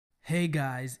Hey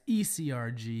guys,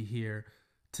 ECRG here.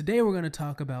 Today we're going to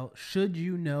talk about should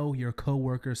you know your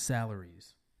coworkers'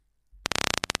 salaries?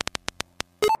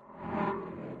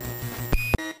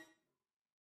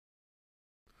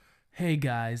 Hey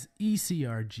guys,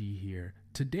 ECRG here.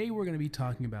 Today we're going to be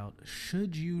talking about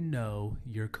should you know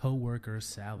your coworkers'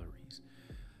 salaries?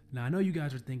 Now I know you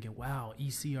guys are thinking, wow,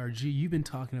 ECRG, you've been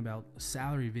talking about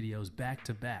salary videos back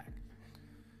to back.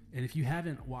 And if you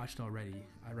haven't watched already,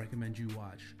 I recommend you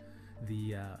watch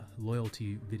the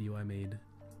loyalty video I made.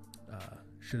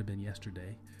 Should have been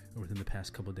yesterday or within the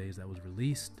past couple of days that was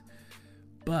released.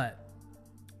 But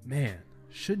man,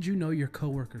 should you know your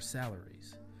coworkers'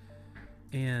 salaries?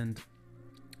 And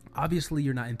obviously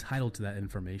you're not entitled to that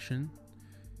information,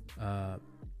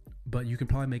 but you can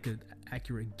probably make an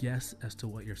accurate guess as to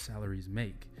what your salaries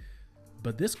make.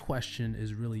 But this question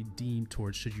is really deemed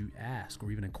towards should you ask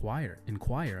or even inquire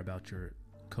about your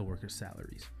coworkers'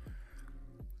 salaries.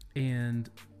 And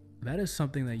that is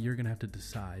something that you're going to have to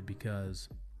decide, because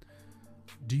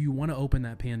do you want to open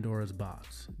that Pandora's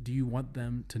box? Do you want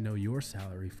them to know your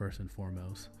salary first and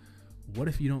foremost? What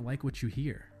if you don't like what you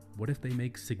hear? What if they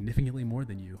make significantly more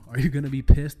than you? Are you going to be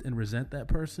pissed and resent that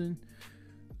person?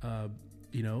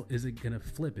 Is it going to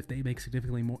flip? If they make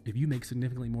significantly more, if you make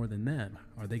significantly more than them,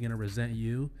 are they going to resent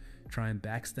you, try and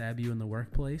backstab you in the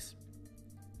workplace?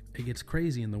 It gets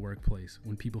crazy in the workplace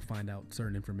when people find out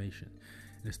certain information,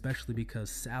 and especially because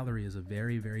salary is a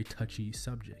very, very touchy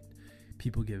subject.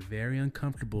 People get very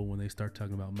uncomfortable when they start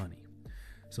talking about money.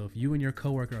 So if you and your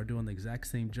coworker are doing the exact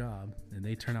same job and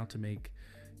they turn out to make,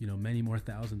 many more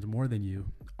thousands more than you,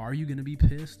 are you going to be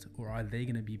pissed, or are they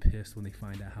going to be pissed when they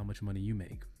find out how much money you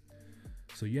make?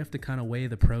 So you have to kind of weigh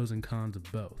the pros and cons of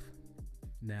both.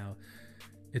 Now,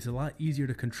 it's a lot easier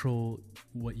to control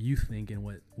what you think and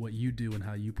what you do and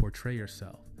how you portray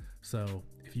yourself. So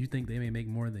if you think they may make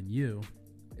more than you,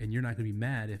 and you're not going to be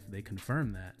mad if they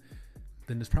confirm that,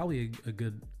 then it's probably a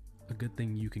good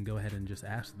thing you can go ahead and just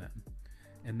ask them.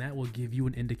 And that will give you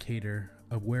an indicator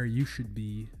of where you should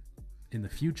be in the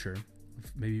future,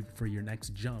 maybe for your next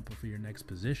jump or for your next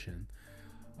position.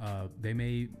 They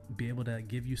may be able to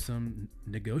give you some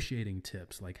negotiating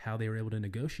tips, like how they were able to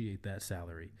negotiate that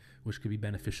salary, which could be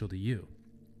beneficial to you.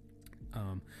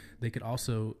 They could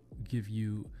also give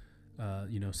you,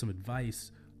 some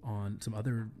advice on some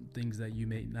other things that you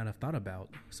may not have thought about,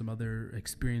 some other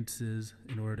experiences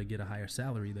in order to get a higher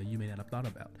salary that you may not have thought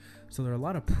about. So there are a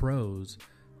lot of pros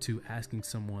to asking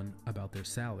someone about their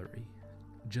salary,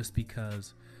 just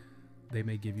because they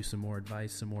may give you some more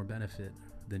advice, some more benefit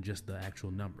than just the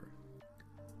actual number.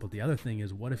 But the other thing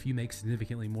is, what if you make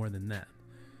significantly more than that?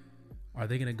 Are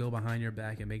they going to go behind your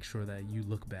back and make sure that you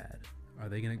look bad? Are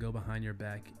they going to go behind your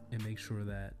back and make sure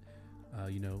that,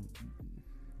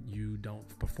 you don't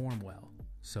perform well,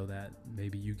 so that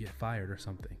maybe you get fired or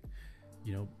something?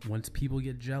 Once people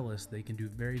get jealous, they can do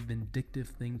very vindictive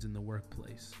things in the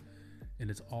workplace, and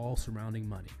it's all surrounding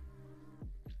money.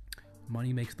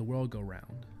 Money makes the world go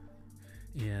round,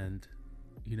 and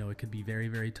it could be very,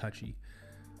 very touchy.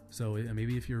 So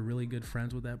maybe if you're really good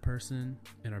friends with that person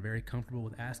and are very comfortable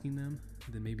with asking them,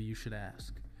 then maybe you should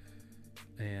ask.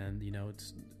 And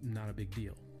it's not a big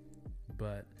deal.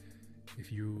 But if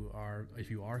you're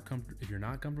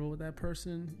not comfortable with that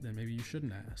person, then maybe you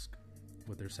shouldn't ask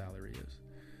what their salary is.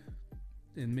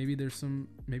 And maybe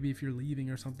if you're leaving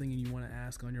or something and you want to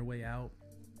ask on your way out,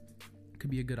 it could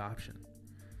be a good option.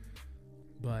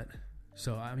 But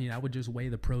so, I would just weigh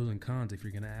the pros and cons if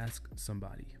you're going to ask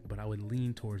somebody, but I would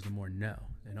lean towards the more no.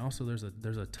 And also there's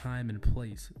a time and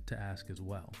place to ask as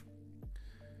well.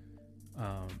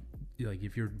 Like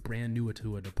if you're brand new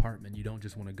to a department, you don't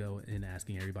just want to go in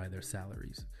asking everybody their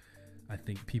salaries. I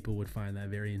think people would find that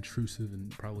very intrusive and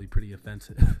probably pretty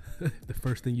offensive. The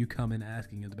first thing you come in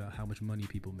asking is about how much money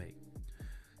people make.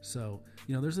 So,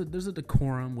 there's a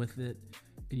decorum with it,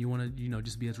 and you want to,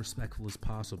 just be as respectful as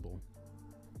possible.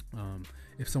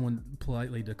 If someone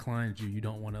politely declines you, you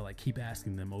don't want to keep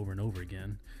asking them over and over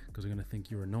again, because they're going to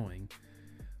think you're annoying.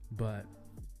 But,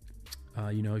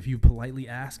 if you politely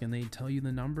ask and they tell you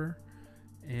the number,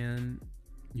 and,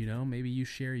 maybe you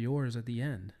share yours at the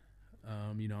end,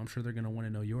 I'm sure they're going to want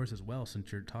to know yours as well,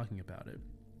 since you're talking about it.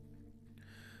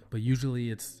 But usually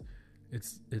it's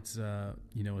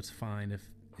fine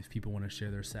if people want to share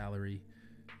their salary,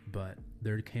 but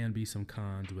there can be some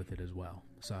cons with it as well.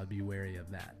 So I'd be wary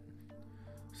of that.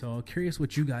 So I'm curious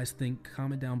what you guys think.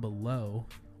 Comment down below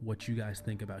what you guys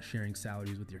think about sharing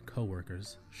salaries with your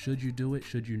coworkers. Should you do it?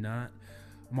 Should you not?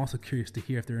 I'm also curious to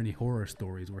hear if there are any horror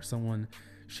stories where someone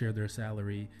shared their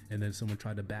salary and then someone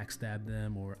tried to backstab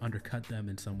them or undercut them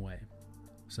in some way.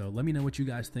 So let me know what you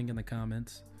guys think in the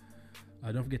comments.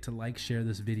 Don't forget to like, share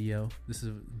this video. This is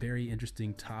a very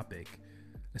interesting topic,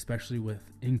 especially with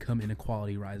income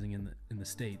inequality rising in the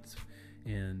States,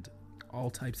 and all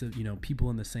types of, people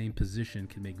in the same position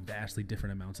can make vastly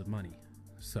different amounts of money.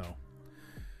 So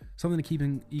something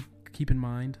to keep in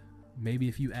mind. Maybe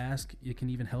if you ask, it can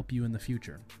even help you in the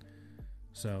future.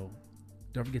 So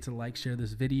don't forget to like, share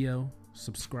this video,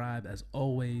 subscribe as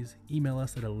always. Email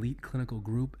us at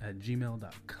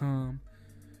eliteclinicalgroup@gmail.com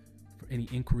for any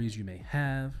inquiries you may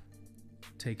have.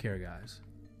 Take care, guys.